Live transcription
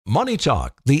Money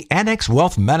Talk, the Annex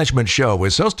Wealth Management Show,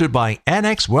 is hosted by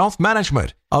Annex Wealth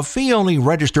Management, a fee-only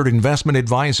registered investment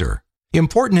advisor.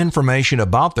 Important information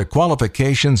about the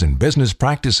qualifications and business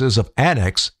practices of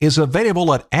Annex is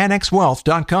available at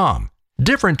annexwealth.com.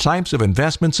 Different types of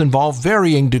investments involve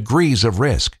varying degrees of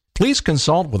risk. Please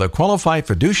consult with a qualified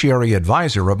fiduciary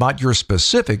advisor about your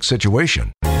specific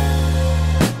situation.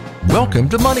 Welcome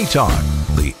to Money Talk,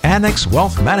 the Annex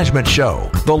Wealth Management Show,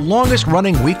 the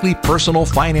longest-running weekly personal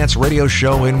finance radio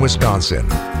show in Wisconsin.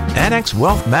 Annex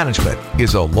Wealth Management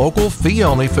is a local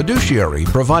fee-only fiduciary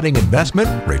providing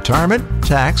investment, retirement,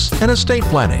 tax, and estate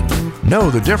planning.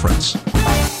 Know the difference.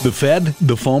 The Fed,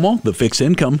 the FOMO, the fixed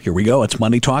income. Here we go. It's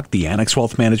Money Talk, the Annex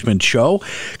Wealth Management Show.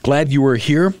 Glad you were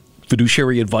here.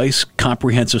 Fiduciary advice,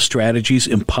 comprehensive strategies,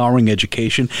 empowering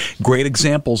education. Great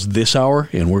examples this hour,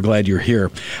 and we're glad you're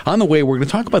here. On the way, we're going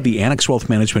to talk about the Annex Wealth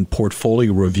Management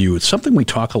Portfolio Review. It's something we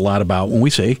talk a lot about when we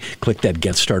say click that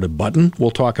Get Started button.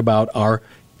 We'll talk about our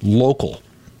local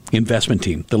investment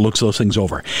team that looks those things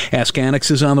over. Ask Annex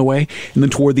is on the way. And then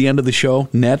toward the end of the show,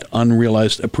 net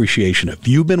unrealized appreciation. If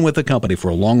you've been with the company for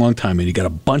a long, long time and you got a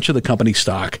bunch of the company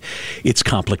stock, it's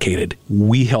complicated.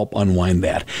 We help unwind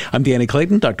that. I'm Danny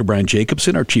Clayton, Dr. Brian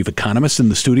Jacobsen, our chief economist in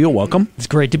the studio. Welcome. It's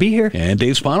great to be here. And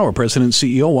Dave Spano, our president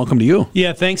and CEO. Welcome to you.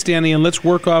 Yeah, thanks, Danny. And let's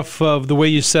work off of the way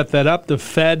you set that up, the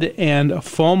Fed and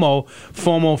FOMO.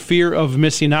 FOMO, fear of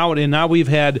missing out. And now we've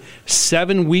had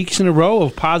 7 weeks in a row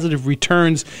of positive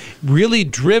returns, really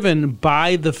driven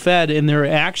by the Fed and their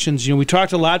actions. You know, we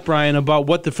talked a lot, Brian, about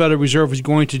what the Federal Reserve was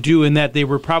going to do and that they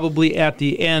were probably at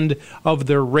the end of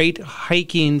their rate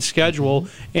hiking schedule.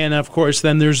 And, of course,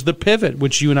 then there's the pivot,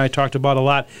 which you and I talked about a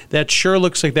lot. That sure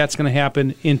looks like that's going to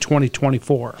happen in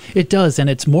 2024. It does, and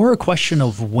it's more a question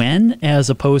of when as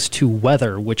opposed to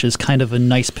whether, which is kind of a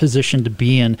nice position to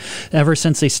be in. Ever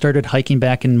since they started hiking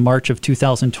back in March of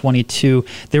 2022,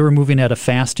 they were moving at a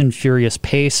fast and furious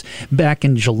pace. Back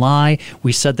in July,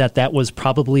 we said that that was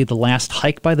probably the last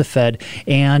hike by the Fed.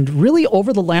 And really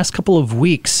over the last couple of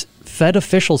weeks, Fed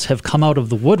officials have come out of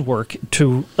the woodwork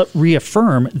to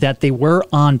reaffirm that they were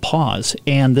on pause.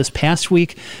 And this past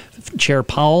week, Chair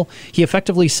Powell, he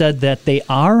effectively said that they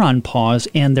are on pause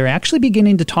and they're actually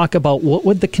beginning to talk about what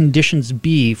would the conditions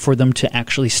be for them to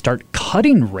actually start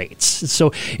cutting rates.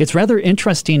 So it's rather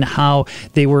interesting how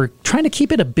they were trying to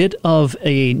keep it a bit of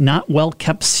a not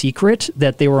well-kept secret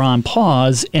that they were on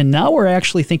pause. And now we're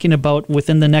actually thinking about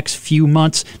within the next few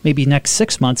months, maybe next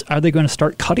 6 months, are they going to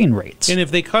start cutting rates? And if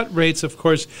they cut rates, of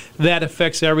course, that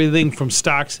affects everything from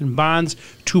stocks and bonds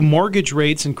to mortgage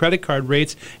rates and credit card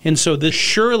rates. And so this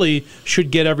surely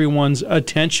should get everyone's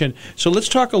attention. So let's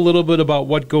talk a little bit about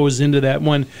what goes into that.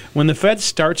 When the Fed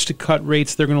starts to cut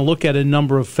rates, they're going to look at a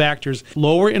number of factors,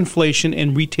 lower inflation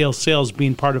and retail sales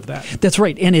being part of that. That's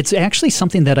right. And it's actually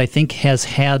something that I think has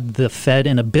had the Fed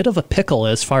in a bit of a pickle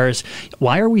as far as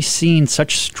why are we seeing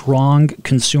such strong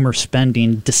consumer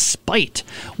spending despite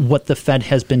what the Fed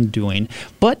has been doing.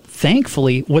 But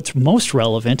thankfully, what's most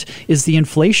relevant is the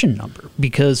inflation number,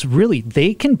 because really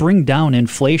they can bring down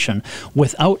inflation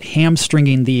without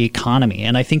hamstringing the economy.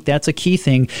 And I think that's a key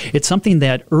thing. It's something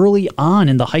that early on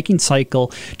in the hiking cycle,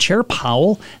 Chair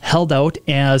Powell held out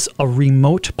as a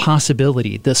remote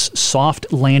possibility, this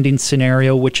soft landing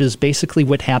scenario, which is basically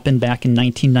what happened back in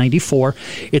 1994.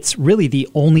 It's really the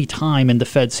only time in the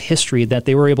Fed's history that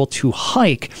they were able to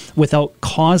hike without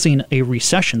causing a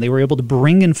recession. They were able to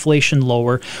bring inflation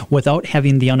lower without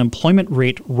having the unemployment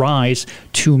rate rise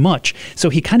too much.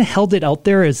 So he kind of held it out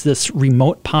there as this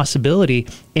remote possibility.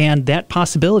 And that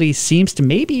possibility seems to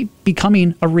maybe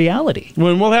becoming a reality.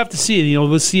 Well, we'll have to see. You know,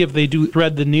 we'll see if they do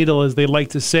thread the needle, as they like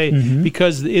to say,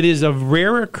 because it is a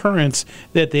rare occurrence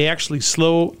that they actually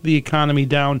slow the economy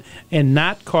down and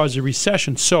not cause a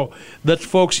recession. So let's,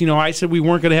 folks, you know, I said we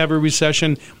weren't going to have a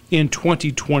recession in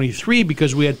 2023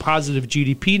 because we had positive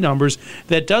GDP numbers.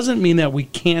 That doesn't mean that we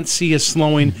can't see a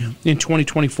slowing in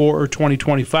 2024 or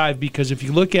 2025, because if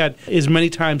you look at as many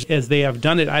times as they have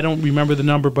done it, I don't remember the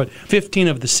number, but 15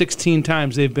 of the 16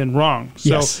 times they've been wrong.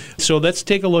 So let's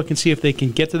take a look and see if they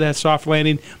can get to that soft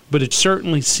landing, but it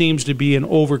certainly seems to be an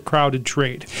overcrowded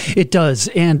trade. It does,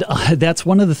 and that's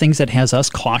one of the things that has us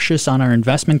cautious on our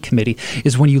investment committee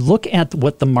is when you look at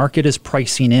what the market is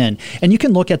pricing in, and you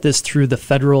can look at this through the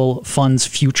federal funds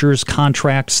futures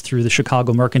contracts through the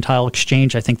Chicago Mercantile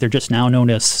Exchange. I think they're just now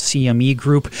known as CME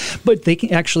Group, but they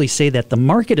can actually say that the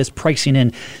market is pricing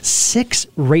in 6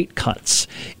 rate cuts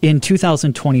in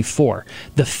 2024.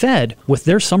 The Fed, with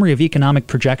their summary of economic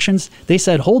projections, they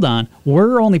said, hold on,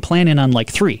 we're only planning on like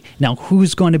 3. Now,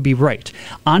 who's going to be right?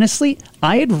 Honestly,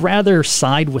 I'd rather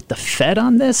side with the Fed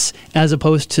on this as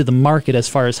opposed to the market as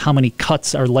far as how many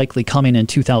cuts are likely coming in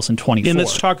 2024. And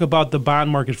let's talk about the bond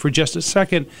market for just a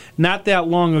second. Not that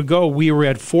long ago, we were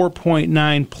at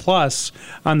 4.9 plus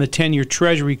on the 10-year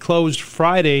Treasury, closed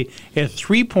Friday at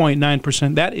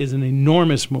 3.9%. That is an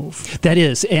enormous move. That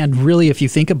is. And really, if you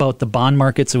think about the bond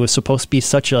markets, it was supposed to be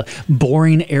such a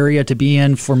boring area to be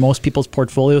in for most people's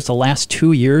portfolios. The last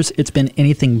 2 years, it's been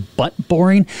anything but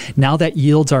boring. Now that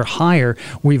yields are higher,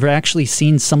 we've actually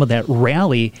seen some of that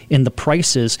rally in the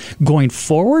prices. Going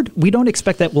forward, we don't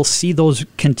expect that we'll see those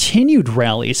continued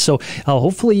rallies. So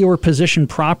hopefully you were positioned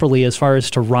properly as far as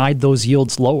to ride those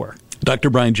yields lower. Dr.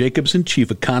 Brian Jacobsen,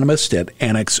 Chief Economist at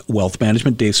Annex Wealth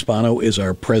Management. Dave Spano is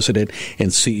our President and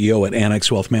CEO at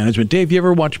Annex Wealth Management. Dave, you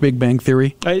ever watch Big Bang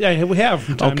Theory? I have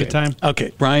from time to time.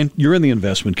 Okay. Brian, you're in the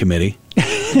investment committee.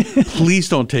 Please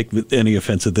don't take any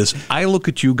offense at this. I look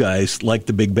at you guys like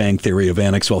the Big Bang Theory of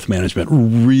Annex Wealth Management.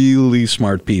 Really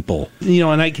smart people.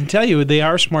 And I can tell you they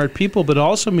are smart people, but it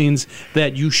also means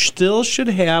that you still should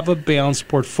have a balanced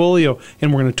portfolio,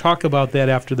 and we're going to talk about that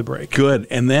after the break. Good.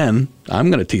 And then I'm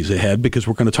going to tease ahead because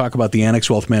we're going to talk about the Annex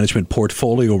Wealth Management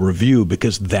Portfolio Review,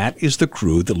 because that is the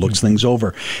crew that looks things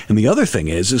over. And the other thing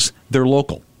is they're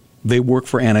local. They work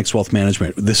for Annex Wealth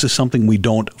Management. This is something we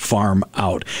don't farm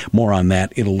out. More on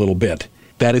that in a little bit.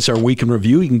 That is our Week in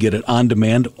Review. You can get it on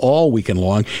demand all weekend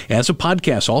long as a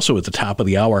podcast, also at the top of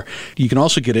the hour. You can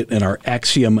also get it in our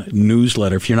Axiom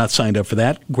newsletter. If you're not signed up for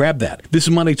that, grab that. This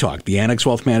is Money Talk, the Annex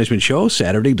Wealth Management Show,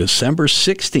 Saturday, December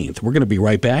 16th. We're going to be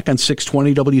right back on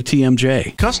 620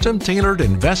 WTMJ. Custom-tailored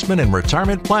investment and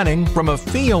retirement planning from a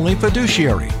fee-only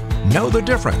fiduciary. Know the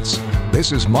difference.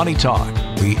 This is Money Talk,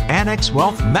 the Annex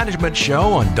Wealth Management Show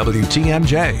on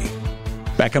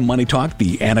WTMJ. Back on Money Talk,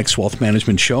 the Annex Wealth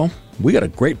Management Show. We got a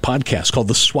great podcast called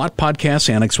the SWAT Podcast.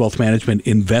 Annex Wealth Management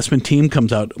Investment Team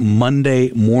comes out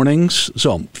Monday mornings.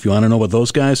 So if you want to know what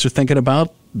those guys are thinking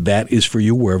about, that is for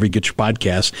you wherever you get your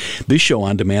podcasts. This show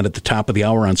on demand at the top of the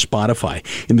hour on Spotify.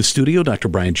 In the studio, Dr.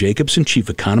 Brian Jacobsen, Chief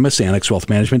Economist, Annex Wealth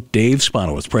Management. Dave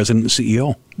Spano is President and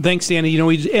CEO. Thanks, Danny.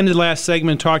 We ended last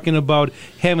segment talking about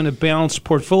having a balanced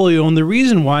portfolio, and the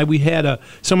reason why we had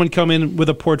someone come in with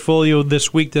a portfolio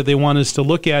this week that they want us to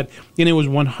look at, and it was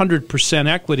 100%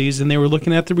 equities, and they were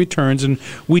looking at the returns, and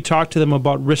we talked to them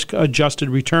about risk-adjusted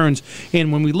returns.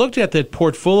 And when we looked at that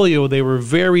portfolio, they were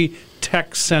very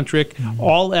tech-centric,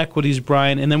 all equities,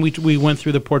 Brian, and then we went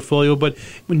through the portfolio. But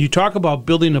when you talk about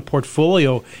building a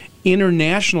portfolio,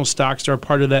 international stocks are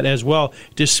part of that as well,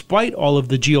 despite all of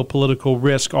the geopolitical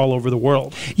risk all over the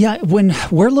world. Yeah, when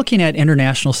we're looking at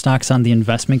international stocks on the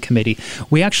investment committee,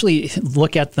 we actually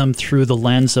look at them through the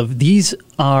lens of these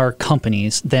are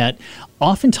companies that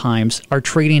oftentimes are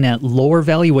trading at lower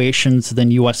valuations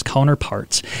than U.S.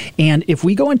 counterparts. And if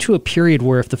we go into a period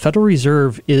where if the Federal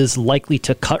Reserve is likely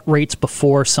to cut rates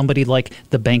before somebody like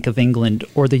the Bank of England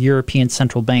or the European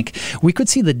Central Bank, we could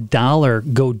see the dollar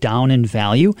go down in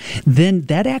value. Then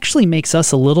that actually makes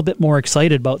us a little bit more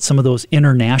excited about some of those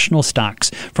international stocks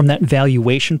from that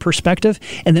valuation perspective.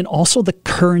 And then also the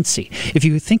currency. If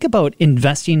you think about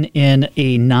investing in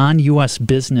a non-U.S.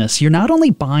 business, you're not only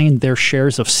buying their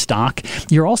shares of stock,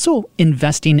 you're also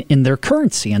investing in their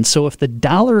currency. And so if the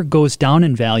dollar goes down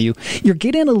in value, you're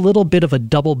getting a little bit of a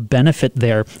double benefit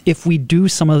there if we do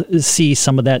see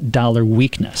some of that dollar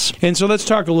weakness. And so let's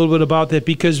talk a little bit about that,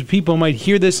 because people might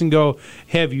hear this and go,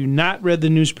 have you not read the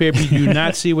newspaper? Do you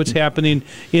not see what's happening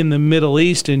in the Middle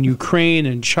East and Ukraine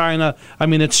and China? I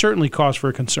mean, it certainly cause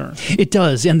for concern. It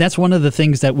does. And that's one of the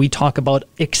things that we talk about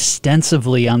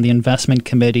extensively on the investment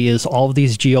committee is all of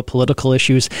these geopolitical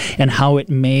issues and how it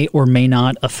may or may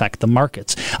not affect the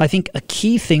markets. I think a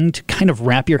key thing to kind of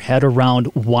wrap your head around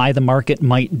why the market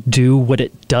might do what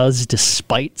it does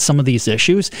despite some of these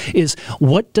issues is,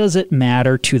 what does it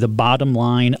matter to the bottom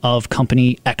line of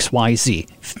company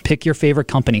XYZ? Pick your favorite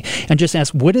company and just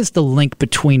ask, what is the link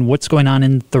between what's going on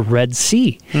in the Red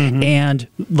Sea and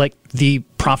like the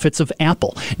profits of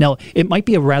Apple? Now, it might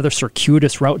be a rather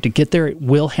circuitous route to get there. It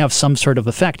will have some sort of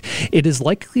effect. It is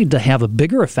likely to have a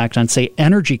bigger effect on, say,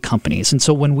 energy companies. And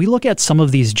so when we look at some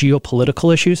of these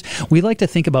geopolitical issues, we like to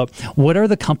think about what are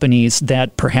the companies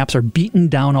that perhaps are beaten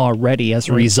down already as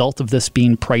a result of this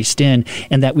being priced in,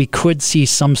 and that we could see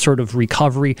some sort of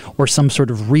recovery or some sort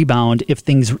of rebound if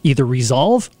things either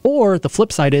resolve, or the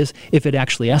flip side is if it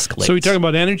actually escalates. So we talk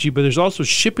about energy, but there's also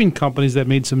shipping companies that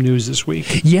made some news this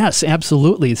week. Yes,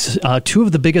 absolutely. Two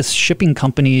of the biggest shipping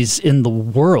companies in the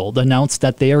world announced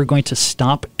that they are going to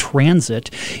stop transit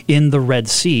in the Red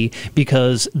Sea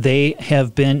because they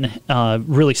have been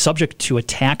really subject to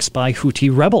attacks by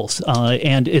Houthi rebels.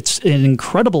 And it's an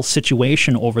incredible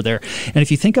situation over there. And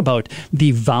if you think about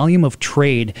the volume of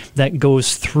trade that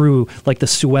goes through like the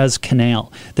Suez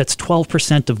Canal, that's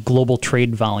 12% of global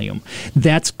trade volume.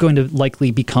 That's going to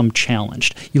likely become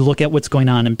challenged. You look at what's going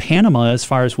on in Panama as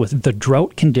far as with the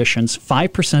drought conditions,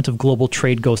 5% of global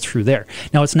trade goes through there.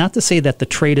 Now, it's not to say that the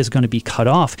trade is going to be cut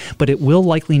off, but it will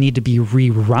likely need to be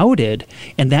rerouted,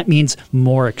 and that means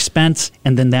more expense,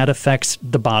 and then that affects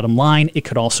the bottom line. It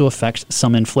could also affect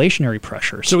some inflationary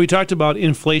pressures. So we talked about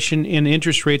inflation and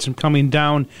interest rates and coming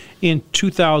down in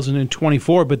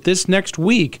 2024, but this next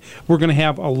week, we're going to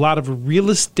have a lot of real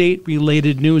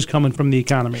estate-related news coming from the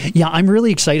economy. Yeah, I'm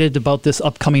really excited about this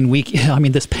upcoming week. I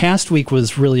mean, this past week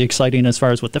was really exciting as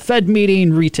far as with the Fed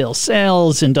meeting, retail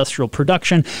sales, industrial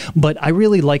production, but I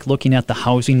really like looking at the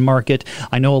housing market.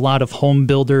 I know a lot of home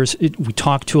builders. We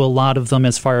talk to a lot of them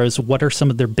as far as what are some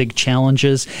of their big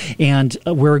challenges, and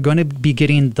we're going to be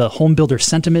getting the home builder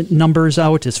sentiment numbers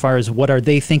out as far as what are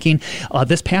they thinking.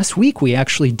 This past week, we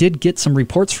actually did get some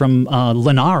reports from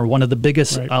Lennar, one of the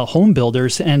biggest home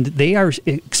builders, and they are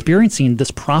experiencing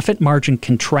this profit margin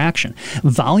contraction.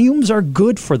 Volumes are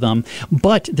good for them,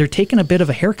 but they're taking a bit of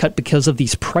a haircut because of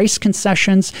these price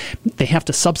concessions. They have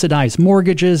to subsidize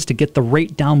mortgages to get the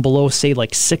rate down below, say,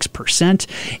 like 6%.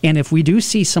 And if we do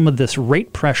see some of this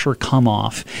rate pressure come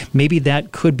off, maybe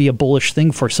that could be a bullish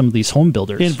thing for some of these home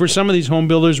builders. And for some of these home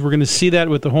builders, we're going to see that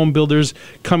with the home builders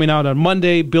coming out on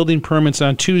Monday, building permits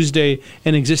on Tuesday,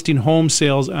 and existing home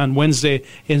sales on Wednesday.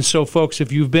 And so, folks,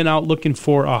 if you've been out looking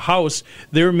for a house,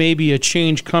 there may be a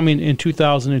change coming in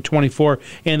 2024.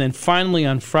 And then finally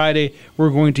on Friday, we're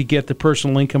going to get the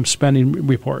personal income spending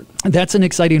report. That's an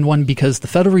exciting one because the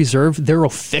Federal Reserve, their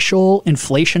official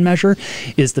inflation measure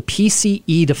is the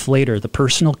PCE deflator, the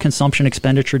personal consumption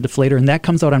expenditure deflator, and that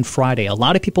comes out on Friday. A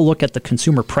lot of people look at the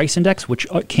consumer price index, which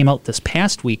came out this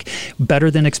past week,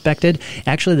 better than expected.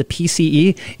 Actually, the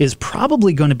PCE is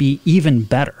probably going to be even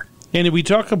better. And if we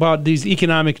talk about these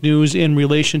economic news in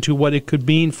relation to what it could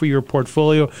mean for your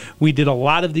portfolio, we did a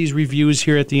lot of these reviews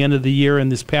here at the end of the year and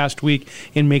this past week,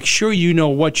 and make sure you know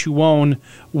what you own,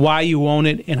 why you own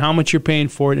it, and how much you're paying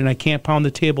for it. And I can't pound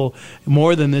the table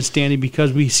more than this, Danny,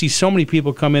 because we see so many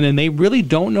people come in and they really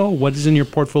don't know what is in your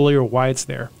portfolio or why it's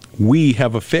there. We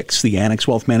have a fix, the Annex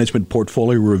Wealth Management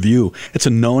Portfolio Review. It's a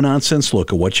no-nonsense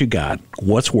look at what you got,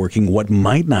 what's working, what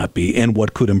might not be, and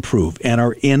what could improve. And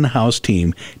our in-house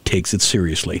team takes it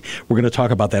seriously. We're going to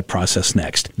talk about that process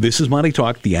next. This is Money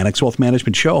Talk, the Annex Wealth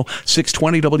Management Show,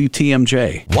 620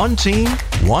 WTMJ. One team,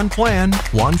 one plan,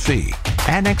 one fee.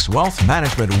 Annex Wealth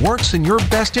Management works in your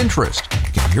best interest.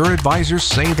 Can your advisors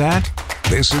say that?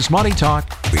 This is Money Talk,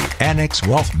 the Annex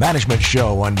Wealth Management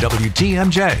Show on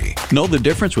WTMJ. Know the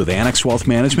difference with Annex Wealth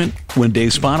Management? When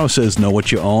Dave Spano says know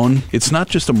what you own, it's not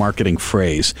just a marketing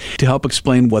phrase. To help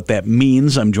explain what that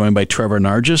means, I'm joined by Trevor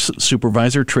Nargis,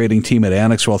 Supervisor, Trading Team at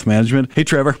Annex Wealth Management. Hey,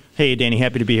 Trevor. Hey, Danny.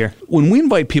 Happy to be here. When we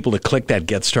invite people to click that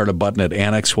Get Started button at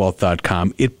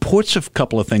annexwealth.com, it puts a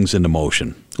couple of things into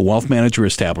motion. The wealth manager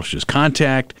establishes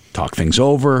contact, talk things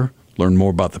over, learn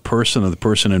more about the person or the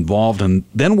person involved, and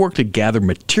then work to gather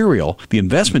material the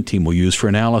investment team will use for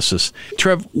analysis.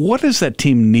 Trev, what does that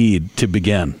team need to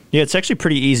begin? Yeah, it's actually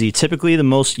pretty easy. Typically, the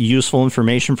most useful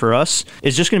information for us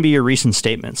is just going to be your recent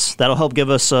statements. That'll help give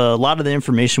us a lot of the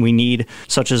information we need,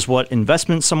 such as what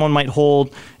investments someone might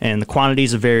hold and the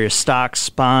quantities of various stocks,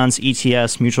 bonds,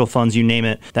 ETFs, mutual funds, you name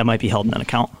it, that might be held in an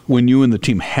account. When you and the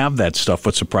team have that stuff,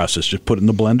 what's the process? Just put it in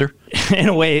the blender? In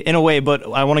a way, but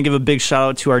I want to give a big shout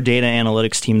out to our data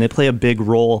analytics team. They play a big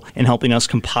role in helping us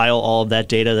compile all of that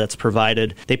data that's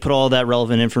provided. They put all that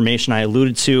relevant information I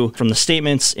alluded to from the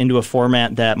statements into a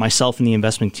format that myself and the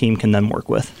investment team can then work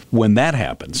with. When that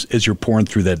happens, as you're pouring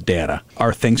through that data,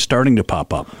 are things starting to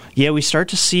pop up? Yeah, we start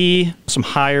to see some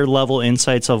higher level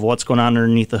insights of what's going on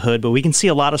underneath the hood, but we can see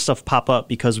a lot of stuff pop up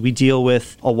because we deal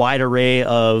with a wide array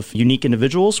of unique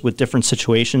individuals with different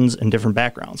situations and different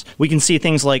backgrounds. We can see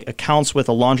things like accounts with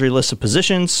a laundry list of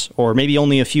positions or maybe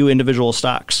only a few individual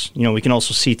stocks. You know, we can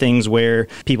also see things where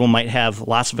people might have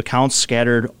lots of accounts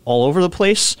scattered all over the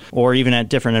place or even at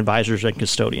different advisors and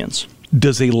custodians.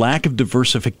 Does a lack of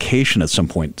diversification at some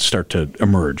point start to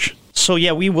emerge? So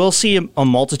yeah, we will see a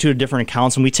multitude of different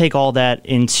accounts, and we take all that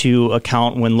into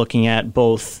account when looking at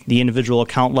both the individual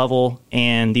account level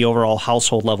and the overall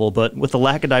household level. But with the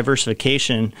lack of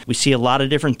diversification, we see a lot of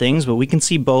different things, but we can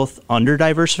see both under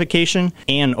diversification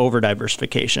and over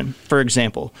diversification. For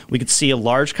example, we could see a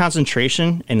large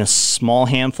concentration in a small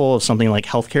handful of something like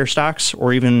healthcare stocks,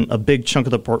 or even a big chunk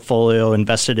of the portfolio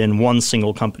invested in one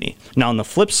single company. Now, on the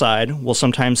flip side, we'll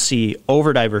sometimes see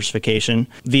over diversification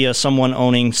via someone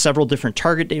owning several different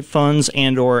target date funds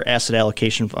and or asset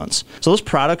allocation funds. So those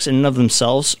products in and of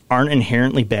themselves aren't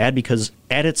inherently bad, because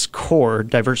at its core,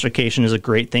 diversification is a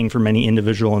great thing for many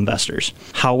individual investors.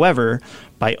 However,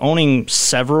 by owning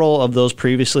several of those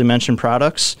previously mentioned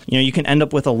products, you can end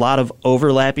up with a lot of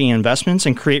overlapping investments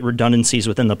and create redundancies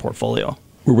within the portfolio.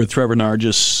 We're with Trevor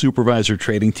Nargis, Supervisor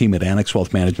Trading Team at Annex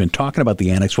Wealth Management, talking about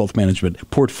the Annex Wealth Management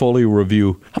portfolio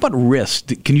review. How about risk?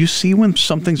 Can you see when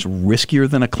something's riskier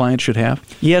than a client should have?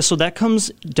 Yeah, so that comes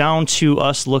down to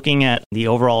us looking at the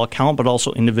overall account, but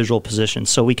also individual positions.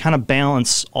 So we kind of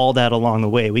balance all that along the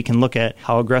way. We can look at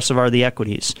how aggressive are the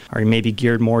equities. Are you maybe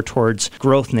geared more towards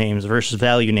growth names versus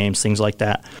value names, things like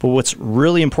that. But what's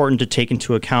really important to take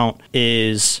into account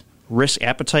is risk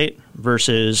appetite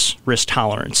versus risk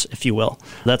tolerance, if you will.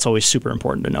 That's always super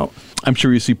important to note. I'm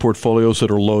sure you see portfolios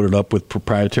that are loaded up with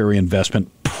proprietary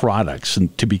investment products.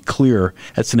 And to be clear,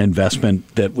 that's an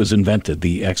investment that was invented,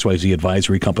 the XYZ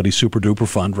Advisory Company Super Duper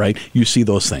Fund, right? You see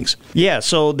those things. Yeah,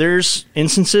 so there's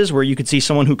instances where you could see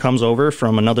someone who comes over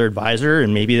from another advisor,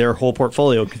 and maybe their whole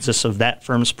portfolio consists of that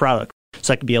firm's product.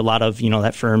 So that could be a lot of,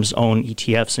 that firm's own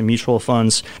ETFs and mutual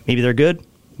funds. Maybe they're good,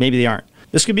 maybe they aren't.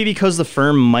 This could be because the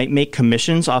firm might make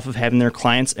commissions off of having their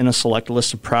clients in a select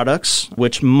list of products,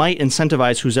 which might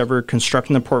incentivize who's ever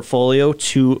constructing the portfolio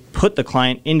to put the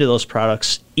client into those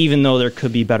products, even though there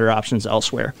could be better options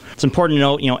elsewhere. It's important to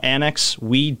note, Annex,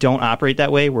 we don't operate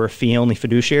that way. We're a fee-only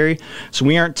fiduciary, so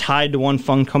we aren't tied to one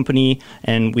fund company,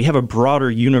 and we have a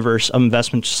broader universe of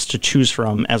investments to choose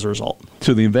from as a result.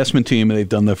 So the investment team, they've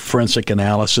done the forensic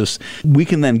analysis. We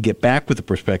can then get back with the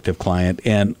prospective client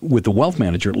and with the wealth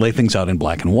manager, lay things out in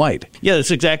black and white. Yeah,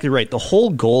 that's exactly right. The whole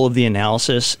goal of the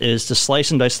analysis is to slice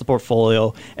and dice the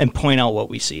portfolio and point out what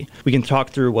we see. We can talk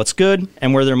through what's good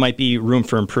and where there might be room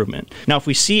for improvement. Now, if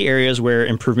we see areas where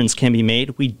improvements can be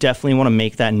made, we definitely want to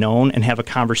make that known and have a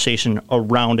conversation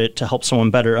around it to help someone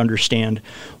better understand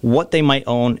what they might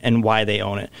own and why they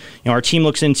own it. Our team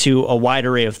looks into a wide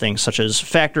array of things such as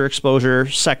factor exposure,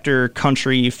 sector,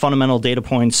 country, fundamental data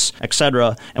points,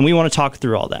 etc., and we want to talk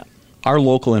through all that. Our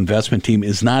local investment team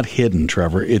is not hidden,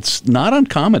 Trevor. It's not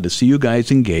uncommon to see you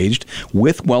guys engaged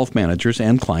with wealth managers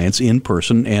and clients in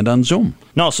person and on Zoom.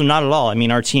 No, so not at all. I mean,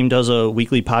 our team does a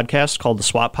weekly podcast called the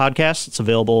SWAP Podcast. It's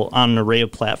available on an array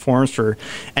of platforms for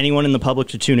anyone in the public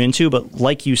to tune into. But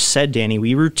like you said, Danny,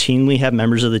 we routinely have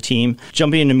members of the team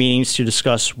jumping into meetings to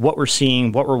discuss what we're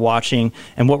seeing, what we're watching,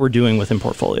 and what we're doing within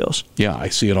portfolios. Yeah, I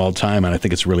see it all the time, and I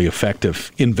think it's really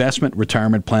effective. Investment,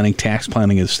 retirement planning, tax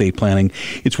planning, estate planning.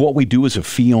 It's what we do as a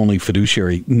fee-only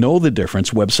fiduciary. Know the difference.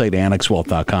 Website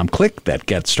annexwealth.com. Click that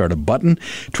Get Started button.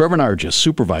 Trevor Nargis,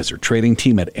 Supervisor, Trading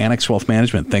Team at Annex Wealth Management.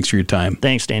 Thanks for your time.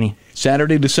 Thanks, Danny.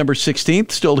 Saturday, December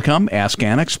 16th, still to come, Ask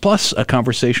Annex, plus a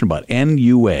conversation about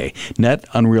NUA, Net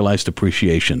Unrealized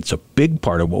Appreciation. It's a big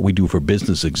part of what we do for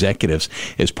business executives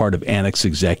as part of Annex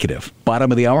Executive.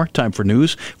 Bottom of the hour, time for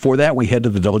news. For that, we head to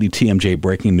the WTMJ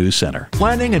Breaking News Center.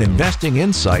 Planning and investing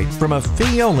insight from a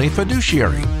fee-only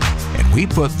fiduciary. And we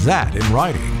put that in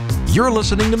writing. You're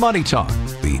listening to Money Talk,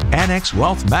 the Annex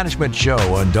Wealth Management Show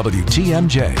on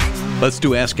WTMJ. Let's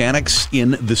do Ask Annex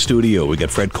in the studio. We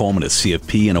got Fred Coleman, a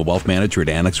CFP and a wealth manager at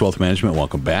Annex Wealth Management.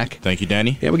 Welcome back. Thank you,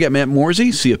 Danny. Yeah, we got Matt Morsey,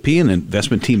 CFP and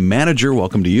investment team manager.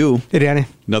 Welcome to you. Hey, Danny.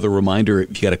 Another reminder,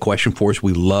 if you got a question for us,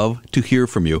 we love to hear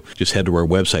from you. Just head to our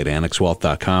website,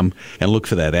 annexwealth.com, and look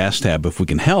for that Ask tab. If we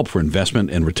can help for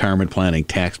investment and retirement planning,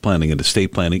 tax planning, and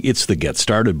estate planning, it's the Get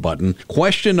Started button.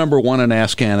 Question number one on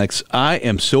Ask Annex. I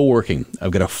am still working.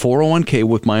 I've got a 401k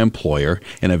with my employer,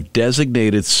 and I've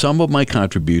designated some of my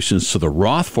contributions to the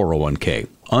Roth 401k.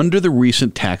 Under the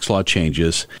recent tax law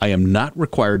changes, I am not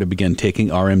required to begin taking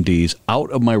RMDs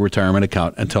out of my retirement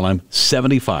account until I'm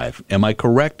 75. Am I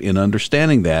correct in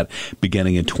understanding that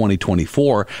beginning in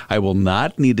 2024, I will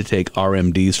not need to take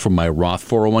RMDs from my Roth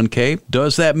 401k?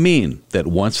 Does that mean that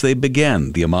once they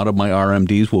begin, the amount of my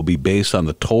RMDs will be based on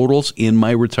the totals in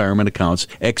my retirement accounts,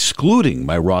 excluding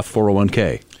my Roth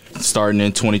 401k? Starting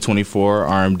in 2024,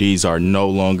 RMDs are no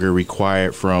longer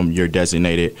required from your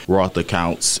designated Roth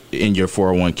accounts in your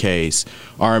 401ks.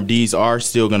 RMDs are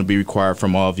still going to be required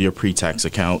from all of your pre-tax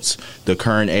accounts. The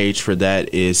current age for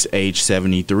that is age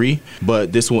 73,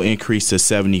 but this will increase to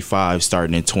 75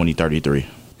 starting in 2033.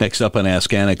 Next up on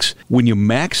Ask Annex, when you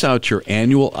max out your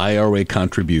annual IRA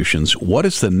contributions, what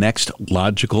is the next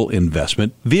logical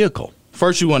investment vehicle?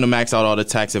 First, you want to max out all the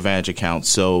tax advantage accounts.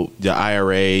 So the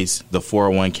IRAs, the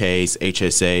 401ks,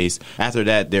 HSAs. After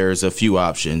that, there's a few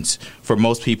options. For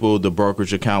most people, the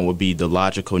brokerage account would be the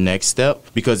logical next step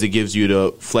because it gives you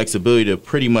the flexibility to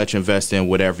pretty much invest in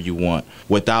whatever you want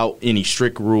without any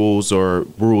strict rules or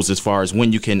rules as far as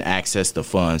when you can access the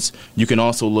funds. You can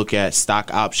also look at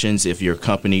stock options if your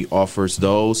company offers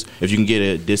those. If you can get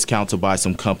a discount to buy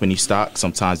some company stock,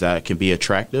 sometimes that can be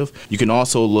attractive. You can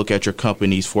also look at your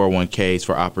company's 401ks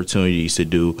for opportunities to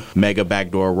do mega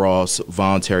backdoor Roths,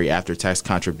 voluntary after-tax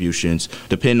contributions.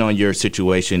 Depending on your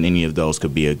situation, any of those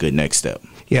could be a good next step.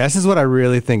 Yeah, this is what I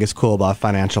really think is cool about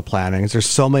financial planning. Is there's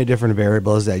so many different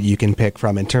variables that you can pick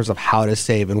from in terms of how to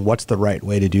save and what's the right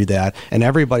way to do that. And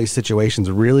everybody's situation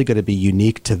is really going to be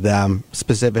unique to them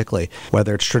specifically,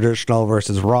 whether it's traditional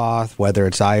versus Roth, whether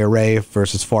it's IRA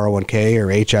versus 401k or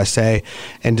HSA,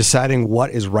 and deciding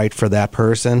what is right for that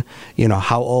person. You know,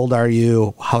 how old are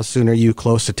you? How soon are you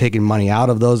close to taking money out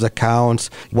of those accounts?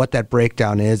 What that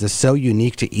breakdown is so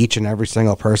unique to each and every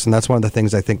single person. That's one of the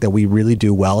things I think that we really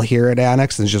do well here at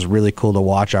Annex. It's just really cool to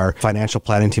watch our financial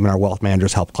planning team and our wealth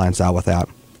managers help clients out with that.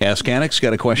 Ask Annex.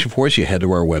 Got a question for us? You head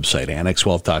to our website,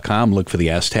 annexwealth.com. Look for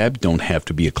the Ask tab. Don't have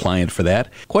to be a client for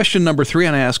that. Question number 3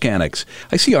 on Ask Annex.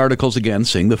 I see articles again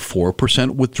saying the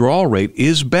 4% withdrawal rate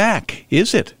is back.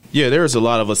 Is it? Yeah, there's a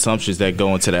lot of assumptions that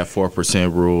go into that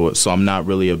 4% rule, so I'm not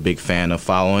really a big fan of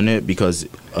following it because,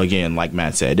 again, like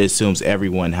Matt said, it assumes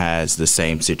everyone has the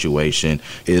same situation.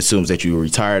 It assumes that you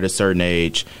retire at a certain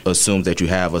age, assumes that you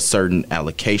have a certain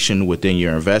allocation within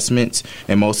your investments,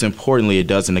 and most importantly, it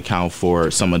doesn't account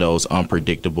for some of those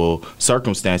unpredictable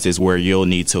circumstances where you'll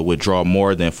need to withdraw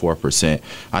more than 4%.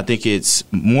 I think it's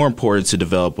more important to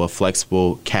develop a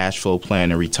flexible cash flow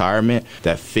plan in retirement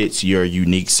that fits your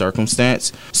unique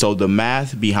circumstance. So the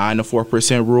math behind the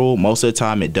 4% rule, most of the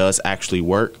time it does actually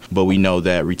work, but we know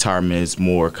that retirement is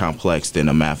more complex than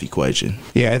a math equation.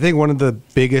 Yeah, I think one of the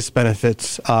biggest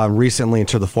benefits recently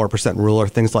into the 4% rule or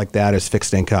things like that is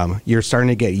fixed income. You're starting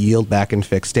to get yield back in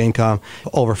fixed income,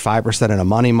 over 5% in a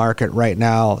money market right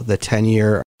now. The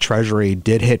 10-year Treasury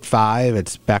did hit 5.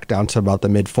 It's back down to about the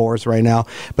mid-4s right now.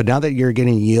 But now that you're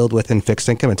getting yield within fixed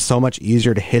income, it's so much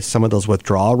easier to hit some of those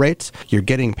withdrawal rates. You're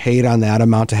getting paid on that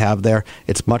amount to have there.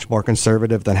 It's much more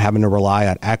conservative than having to rely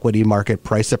on equity market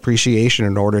price appreciation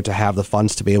in order to have the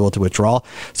funds to be able to withdraw.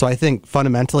 So I think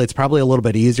fundamentally it's probably a little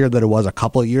bit easier than it was a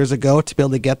couple of years ago to be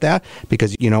able to get that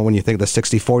because, you know, when you think the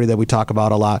 60-40 that we talk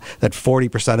about a lot, that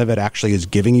 40% of it actually is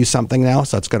giving you something now.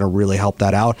 So it's going to really help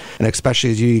that out. And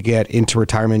especially as you get into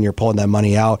retirement, you're pulling that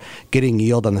money out, getting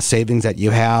yield on the savings that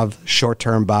you have,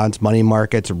 short-term bonds, money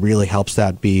markets really helps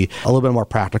that be a little bit more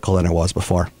practical than it was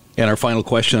before. And our final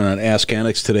question on Ask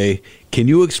Annex today, can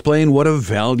you explain what a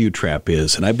value trap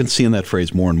is? And I've been seeing that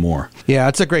phrase more and more. Yeah,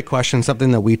 it's a great question,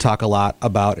 something that we talk a lot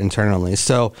about internally.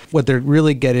 So what they're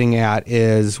really getting at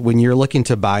is when you're looking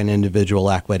to buy an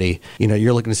individual equity, you know,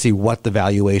 you're looking to see what the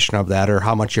valuation of that or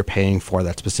how much you're paying for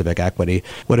that specific equity.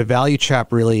 What a value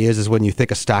trap really is when you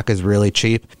think a stock is really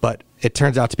cheap, but it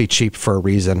turns out to be cheap for a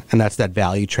reason, and that's that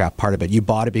value trap part of it. You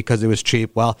bought it because it was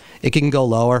cheap. Well, it can go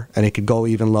lower, and it could go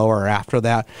even lower after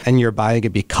that, and you're buying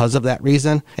it because of that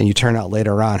reason, and you turn out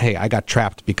later on, hey, I got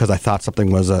trapped because I thought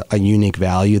something was a unique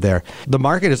value there. The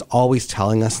market is always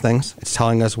telling us things. It's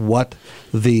telling us what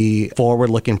the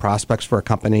forward-looking prospects for a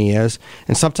company is,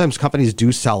 and sometimes companies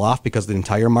do sell off because the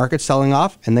entire market's selling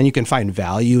off, and then you can find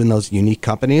value in those unique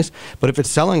companies. But if it's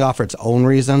selling off for its own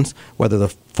reasons, whether the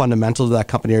fundamentals of that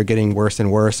company are getting worse and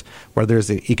worse, where there's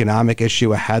an economic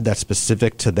issue ahead that's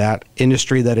specific to that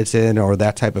industry that it's in or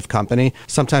that type of company,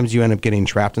 sometimes you end up getting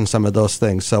trapped in some of those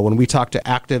things. So when we talk to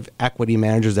active equity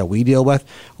managers that we deal with,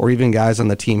 or even guys on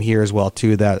the team here as well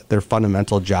too, that their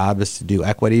fundamental job is to do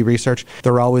equity research,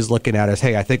 they're always looking at us,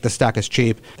 hey, I think the stock is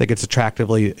cheap, I think it's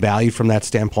attractively valued from that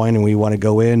standpoint, and we want to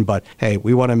go in, but hey,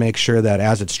 we want to make sure that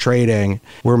as it's trading,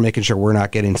 we're making sure we're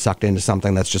not getting sucked into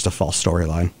something that's just a false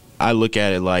storyline. I look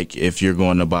at it like if you're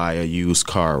going to buy a used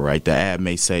car, right? The ad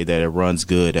may say that it runs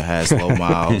good, it has low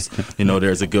miles, you know,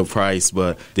 there's a good price,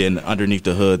 but then underneath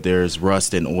the hood, there's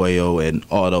rust and oil and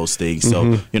all those things.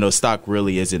 So, you know, stock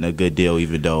really isn't a good deal,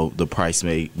 even though the price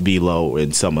may be low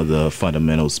and some of the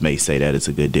fundamentals may say that it's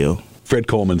a good deal. Fred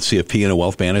Coleman, CFP and a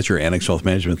wealth manager, Annex Wealth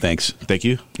Management, thanks. Thank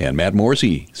you. And Matt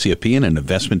Morsey, CFP and an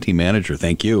investment team manager,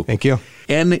 thank you. Thank you.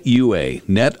 NUA,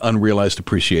 Net Unrealized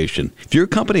Appreciation. If you're a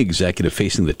company executive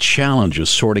facing the challenge of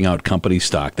sorting out company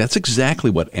stock, that's exactly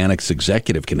what Annex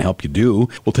Executive can help you do.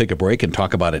 We'll take a break and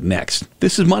talk about it next.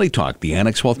 This is Money Talk, the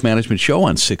Annex Wealth Management Show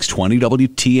on 620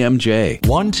 WTMJ.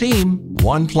 One team,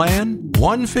 one plan,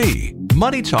 one fee.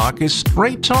 Money Talk is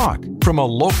straight talk from a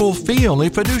local fee-only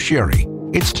fiduciary.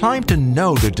 It's time to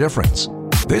know the difference.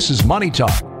 This is Money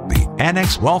Talk, the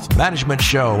Annex Wealth Management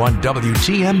Show on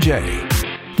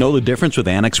WTMJ. Know the difference with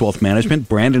Annex Wealth Management?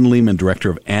 Brandon Lehman, Director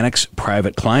of Annex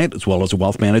Private Client, as well as a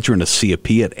wealth manager and a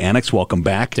CFP at Annex. Welcome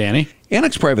back. Danny.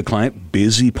 Annex Private Client,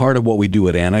 busy part of what we do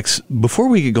at Annex. Before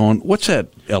we get going, what's that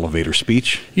elevator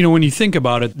speech? You know, when you think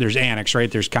about it, there's Annex,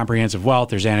 right? There's Comprehensive Wealth,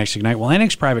 there's Annex Ignite. Well,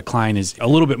 Annex Private Client is a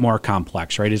little bit more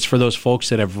complex, right? It's for those folks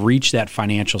that have reached that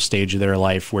financial stage of their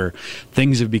life where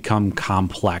things have become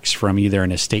complex from either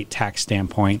an estate tax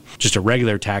standpoint, just a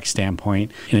regular tax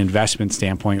standpoint, an investment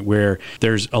standpoint, where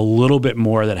there's a little bit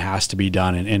more that has to be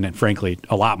done, and frankly,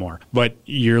 a lot more. But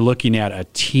you're looking at a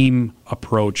team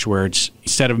approach where it's,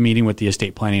 instead of meeting with the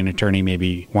estate planning attorney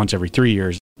maybe once every 3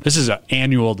 years, this is an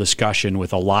annual discussion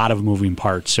with a lot of moving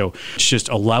parts. So it's just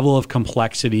a level of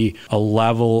complexity, a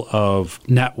level of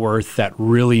net worth that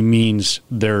really means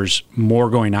there's more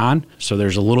going on. So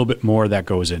there's a little bit more that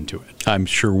goes into it. I'm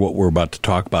sure what we're about to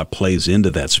talk about plays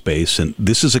into that space. And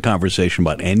this is a conversation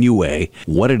about NUA,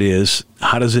 what it is,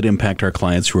 how does it impact our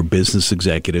clients who are business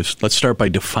executives. Let's start by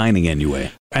defining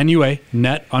NUA. NUA,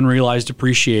 Net Unrealized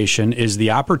Appreciation, is the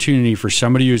opportunity for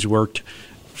somebody who's worked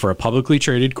for a publicly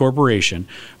traded corporation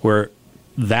where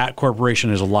that corporation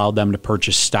has allowed them to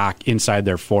purchase stock inside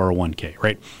their 401k,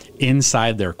 right?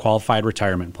 Inside their qualified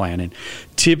retirement plan. And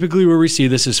typically where we see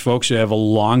this is folks who have a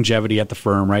longevity at the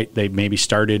firm, right? They maybe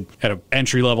started at an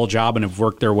entry-level job and have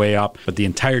worked their way up, but the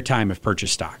entire time have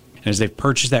purchased stock. And as they've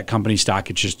purchased that company stock,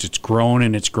 it's grown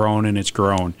and it's grown and it's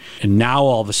grown. And now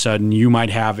all of a sudden you might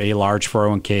have a large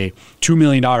 401k, $2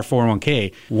 million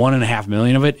 401k, $1.5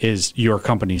 million of it is your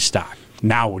company's stock.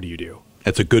 Now what do you do?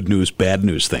 That's a good news, bad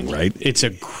news thing, right? It's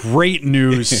a great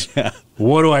news.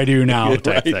 What do I do now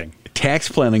type thing. Tax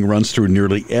planning runs through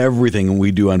nearly everything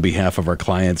we do on behalf of our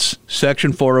clients.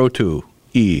 Section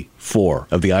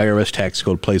 402E4 of the IRS tax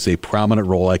code plays a prominent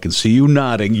role. I can see you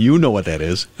nodding. You know what that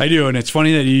is. I do, and it's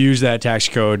funny that you use that tax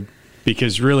code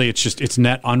because really it's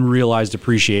net unrealized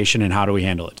appreciation, and how do we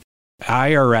handle it?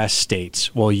 IRS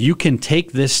states, well, you can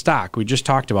take this stock we just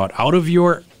talked about out of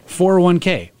your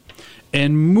 401k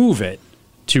and move it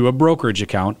to a brokerage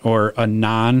account or a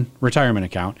non-retirement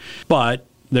account. But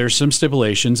there's some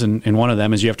stipulations, and one of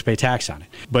them is you have to pay tax on it.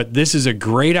 But this is a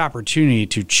great opportunity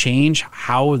to change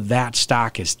how that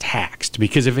stock is taxed,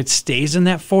 because if it stays in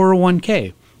that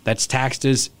 401k, that's taxed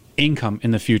as income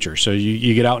in the future. So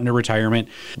you get out into retirement,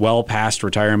 well past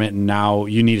retirement, and now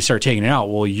you need to start taking it out.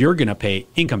 Well, you're going to pay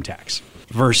income tax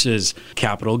versus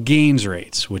capital gains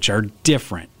rates, which are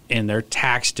different, and they're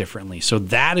taxed differently. So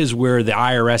that is where the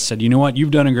IRS said, you know what,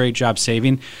 you've done a great job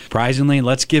saving. Surprisingly,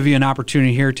 let's give you an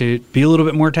opportunity here to be a little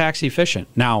bit more tax efficient.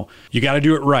 Now, you got to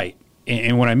do it right.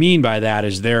 And what I mean by that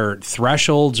is their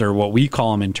thresholds, or what we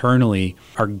call them internally,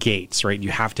 are gates, right?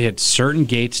 You have to hit certain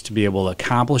gates to be able to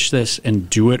accomplish this and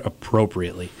do it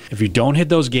appropriately. If you don't hit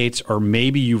those gates, or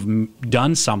maybe you've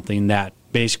done something that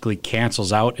basically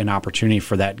cancels out an opportunity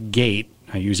for that gate,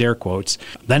 I use air quotes,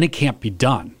 then it can't be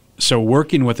done. So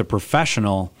working with a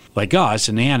professional like us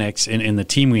in Annex and the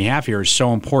team we have here is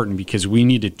so important, because we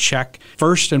need to check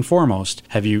first and foremost,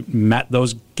 have you met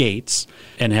those gates,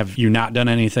 and have you not done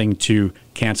anything to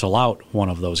cancel out one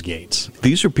of those gates?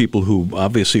 These are people who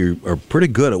obviously are pretty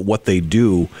good at what they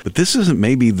do, but this isn't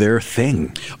maybe their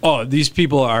thing. Oh, these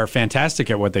people are fantastic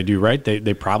at what they do, right?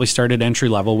 They probably started entry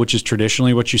level, which is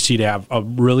traditionally what you see to have a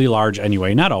really large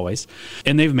anyway, not always.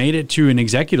 And they've made it to an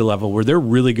executive level where they're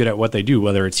really good at what they do,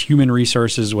 whether it's human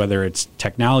resources, whether it's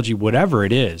technology, whatever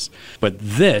it is. But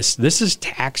this is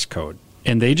tax code,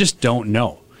 and they just don't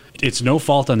know. It's no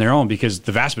fault on their own, because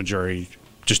the vast majority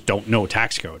just don't know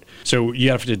tax code. So you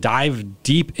have to dive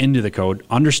deep into the code,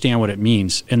 understand what it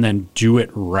means, and then do it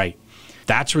right.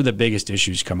 That's where the biggest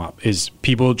issues come up, is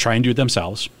people try and do it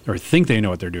themselves or think they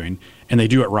know what they're doing, and they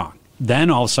do it wrong.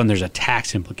 Then all of a sudden there's a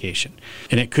tax implication.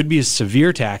 And it could be a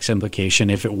severe tax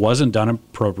implication if it wasn't done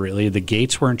appropriately, the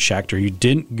gates weren't checked, or you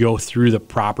didn't go through the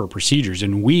proper procedures.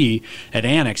 And we at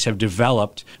Annex have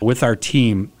developed with our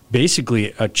team basically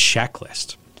a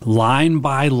checklist, line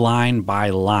by line by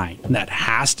line, that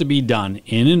has to be done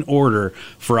in an order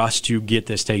for us to get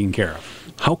this taken care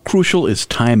of. How crucial is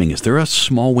timing? Is there a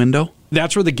small window?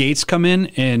 That's where the gates come in,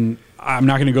 and I'm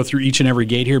not going to go through each and every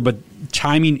gate here, but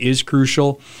timing is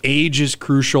crucial. Age is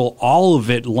crucial. All of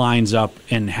it lines up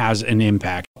and has an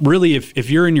impact. Really, if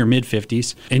you're in your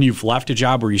mid-50s and you've left a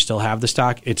job where you still have the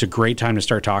stock, it's a great time to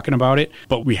start talking about it,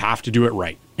 but we have to do it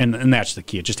right. And that's the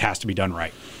key. It just has to be done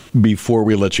right. Before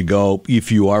we let you go,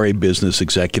 if you are a business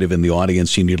executive in the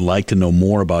audience and you'd like to know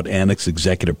more about Annex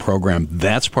Executive Program,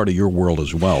 that's part of your world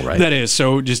as well, right? That is.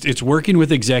 So it's working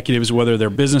with executives, whether they're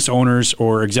business owners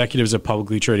or executives of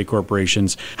publicly traded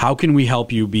corporations. How can we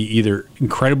help you be either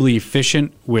incredibly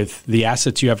efficient with the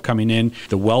assets you have coming in,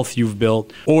 the wealth you've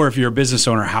built, or if you're a business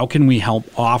owner, how can we help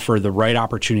offer the right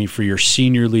opportunity for your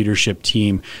senior leadership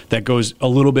team that goes a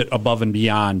little bit above and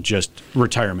beyond just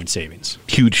retirement savings?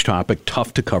 Huge topic,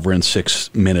 tough to cover in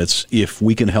 6 minutes. If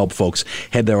we can help folks,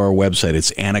 head to our website.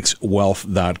 It's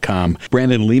annexwealth.com.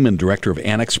 Brandon Lehman, Director of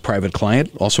Annex Private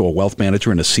Client, also a wealth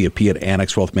manager and a CFP at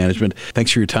Annex Wealth Management.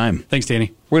 Thanks for your time. Thanks,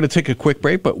 Danny. We're going to take a quick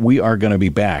break, but we are going to be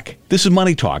back. This is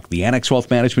Money Talk, the Annex Wealth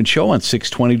Management Show on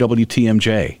 620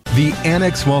 WTMJ. The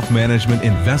Annex Wealth Management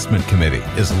Investment Committee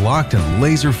is locked and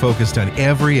laser focused on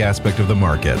every aspect of the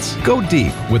markets. Go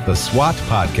deep with the SWOT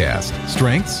podcast.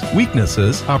 Strengths,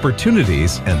 weaknesses,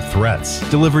 opportunities, and threats.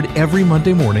 Delivered every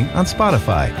Monday morning on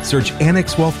Spotify. Search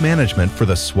Annex Wealth Management for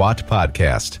the SWOT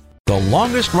podcast. The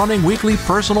longest running weekly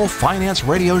personal finance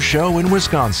radio show in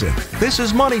Wisconsin. This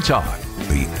is Money Talk,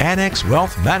 the Annex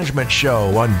Wealth Management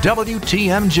Show on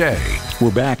WTMJ.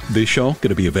 We're back. This show going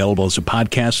to be available as a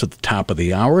podcast at the top of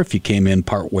the hour if you came in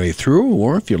partway through,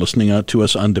 or if you're listening to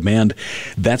us on demand,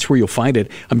 that's where you'll find it.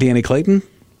 I'm Danny Clayton.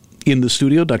 In the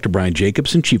studio, Dr. Brian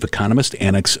Jacobsen, Chief Economist,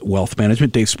 Annex Wealth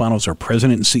Management. Dave Spano is our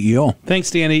President and CEO.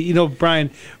 Thanks, Danny. You know, Brian,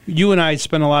 you and I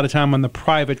spent a lot of time on the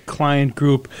private client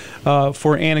group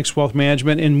for Annex Wealth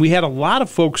Management, and we had a lot of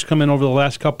folks come in over the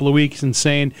last couple of weeks and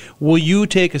saying, will you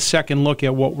take a second look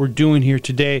at what we're doing here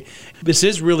today? This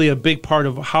is really a big part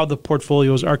of how the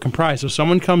portfolios are comprised. So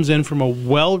someone comes in from a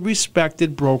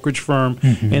well-respected brokerage firm,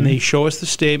 and they show us the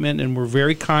statement, and we're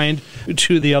very kind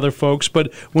to the other folks.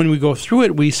 But when we go through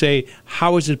it, we say,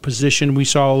 how is it positioned? We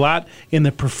saw a lot in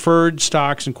the preferred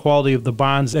stocks and quality of the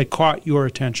bonds that caught your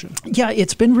attention. Yeah,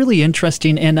 it's been really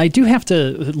interesting, and I do have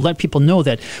to let people know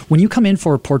that when you come in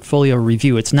for a portfolio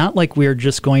review, it's not like we're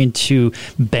just going to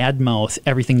badmouth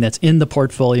everything that's in the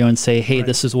portfolio and say, hey,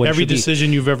 this is what every it should be.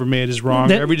 decision you've ever made is wrong.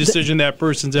 Every decision that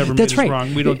person's ever made is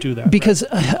wrong. We don't do that. Because,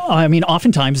 I mean,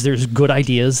 oftentimes there's good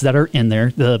ideas that are in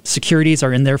there. The securities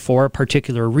are in there for a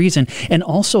particular reason. And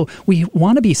also, we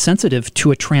want to be sensitive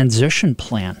to a transition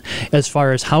plan as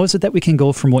far as how is it that we can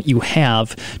go from what you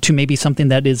have to maybe something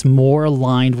that is more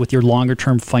aligned with your longer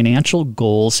term financial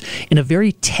goals in a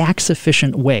very tax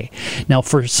efficient way. Now,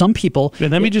 for some people,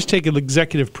 and let me just take an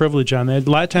executive privilege on that. A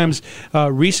lot of times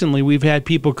recently we've had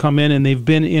people come in and they've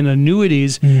been in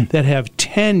annuities that have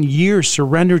 10-year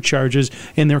surrender charges,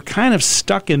 and they're kind of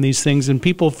stuck in these things, and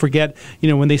people forget, you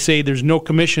know, when they say there's no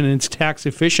commission and it's tax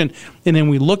efficient, and then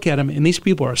we look at them and these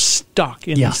people are stuck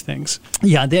in these things.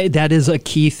 Yeah, that is a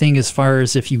key thing as far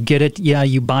as if you get it,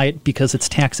 you buy it because it's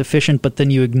tax efficient, but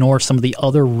then you ignore some of the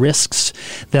other risks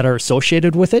that are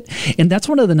associated with it. And that's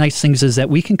one of the nice things is that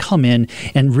we can come in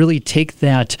and really take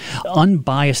that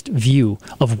unbiased view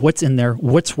of what's in there,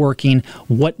 what's working,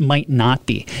 what might not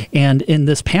be. And in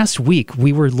this past week,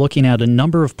 we were looking at a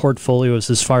number of portfolios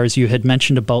as far as you had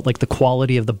mentioned about like the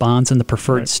quality of the bonds and the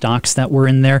preferred stocks that were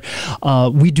in there.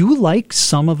 We do like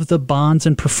some of the bonds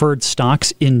and preferred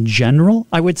stocks in general,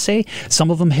 I would say.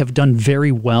 Some of them have done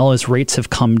very well as rates have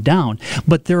come down.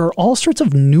 But there are all sorts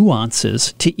of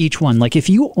nuances to each one. Like if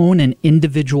you own an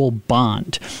individual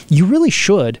bond, you really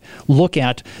should look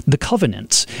at the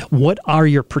covenants. What are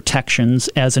your protections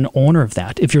as an owner of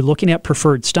that? If you're looking at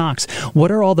preferred stocks,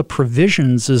 what are all the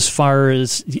provisions as far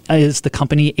as is the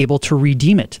company able to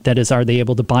redeem it? That is, are they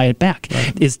able to buy it back?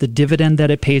 Right. Is the dividend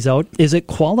that it pays out, is it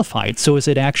qualified? So is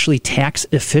it actually tax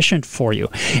efficient for you?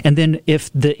 And then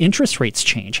if the interest rates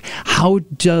change, how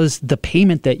does the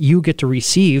payment that you get to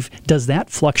receive, does that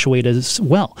fluctuate as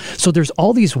well? So there's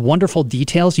all these wonderful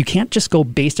details. You can't just go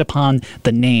based upon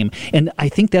the name. And I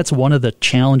think that's one of the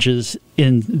challenges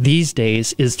in these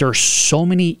days is there are so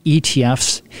many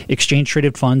ETFs, exchange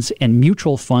traded funds, and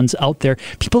mutual funds out there.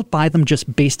 People buy them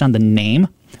just based on the name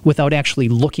without actually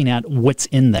looking at what's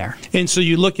in there. And so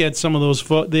you look at some of those,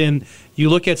 then you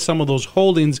look at some of those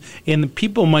holdings, and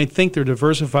people might think they're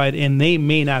diversified, and they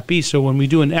may not be. So when we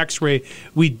do an X-ray,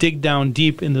 we dig down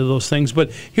deep into those things.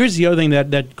 But here's the other thing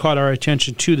that caught our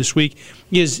attention too this week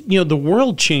is, the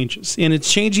world changes, and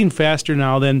it's changing faster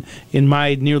now than in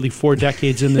my nearly 4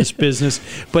 decades in this business.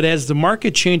 But as the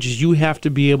market changes, you have to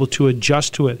be able to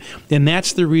adjust to it. And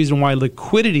that's the reason why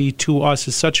liquidity to us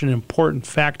is such an important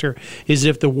factor, is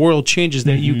if the world changes,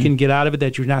 that you can get out of it,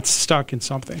 that you're not stuck in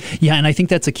something. Yeah, and I think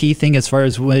that's a key thing as far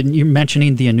as when you're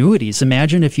mentioning the annuities.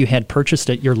 Imagine if you had purchased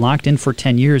it, you're locked in for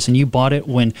 10 years, and you bought it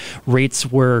when rates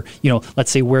were,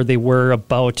 let's say where they were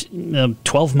about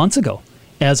 12 months ago,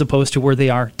 as opposed to where they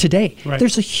are today. Right.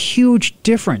 There's a huge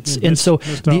difference. And so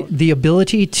the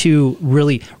ability to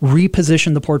really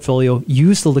reposition the portfolio,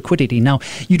 use the liquidity. Now,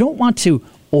 you don't want to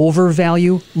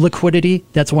overvalue liquidity.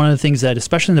 That's one of the things that,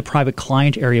 especially in the private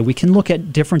client area, we can look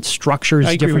at different structures,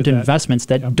 different investments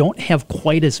that don't have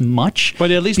quite as much,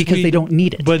 but at least because they don't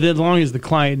need it. But as long as the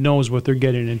client knows what they're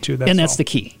getting into, that's the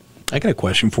key. I got a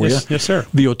question for you. Yes, sir.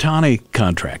 The Ohtani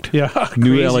contract. Yeah,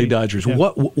 New crazy. LA Dodgers. Yeah.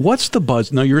 What's the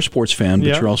buzz? Now, you're a sports fan, but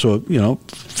you're also,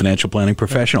 financial planning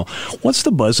professional. What's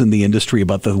the buzz in the industry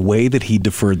about the way that he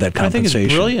deferred that compensation? I think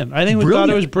it's brilliant. I think we thought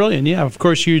it was brilliant. Yeah, of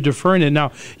course, you're deferring it.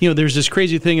 Now, there's this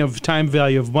crazy thing of time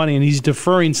value of money, and he's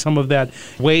deferring some of that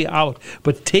way out.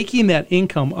 But taking that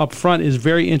income up front is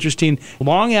very interesting.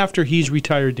 Long after he's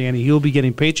retired, Danny, he'll be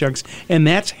getting paychecks, and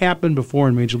that's happened before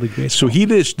in Major League Baseball. So he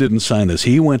just didn't sign this.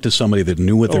 He went to somebody that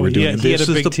knew what they were doing. He had a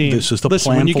big team. This is the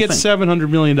Listen, when you get thing.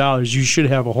 $700 million, you should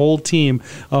have a whole team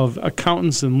of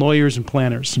accountants and lawyers and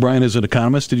planners. Brian, as an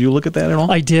economist, did you look at that at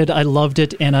all? I did. I loved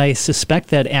it. And I suspect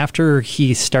that after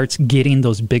he starts getting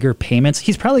those bigger payments,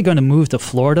 he's probably going to move to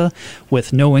Florida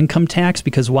with no income tax,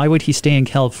 because why would he stay in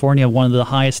California, one of the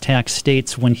highest tax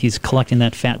states, when he's collecting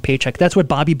that fat paycheck? That's what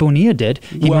Bobby Bonilla did.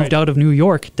 He moved out of New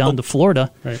York down to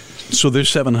Florida. Right. So there's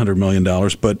 $700 million,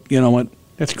 but you know what?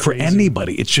 That's for crazy.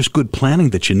 anybody. It's just good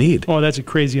planning that you need. Oh, that's a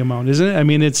crazy amount, isn't it? I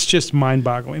mean, it's just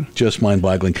mind-boggling. Just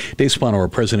mind-boggling. Dave Spano, our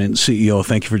president and CEO,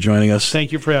 thank you for joining us.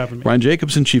 Thank you for having me. Brian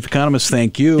Jacobsen, chief economist,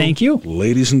 thank you. Thank you.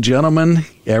 Ladies and gentlemen,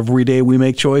 every day we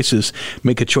make choices.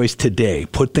 Make a choice today.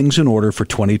 Put things in order for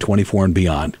 2024 and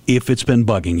beyond. If it's been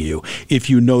bugging you, if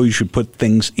you know you should put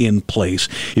things in place,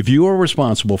 if you are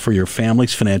responsible for your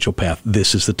family's financial path,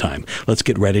 this is the time. Let's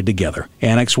get ready together.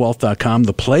 AnnexWealth.com,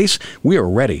 the place. We are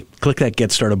ready. Click that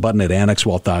Get Started button at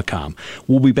AnnexWealth.com.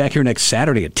 We'll be back here next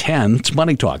Saturday at 10. It's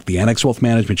Money Talk, the Annex Wealth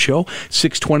Management Show,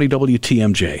 620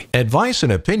 WTMJ. Advice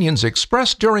and opinions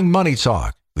expressed during Money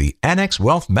Talk, the Annex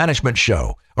Wealth Management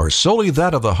Show, are solely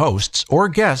that of the hosts or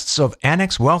guests of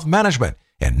Annex Wealth Management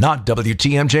and not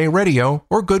WTMJ Radio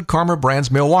or Good Karma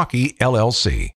Brands Milwaukee, LLC.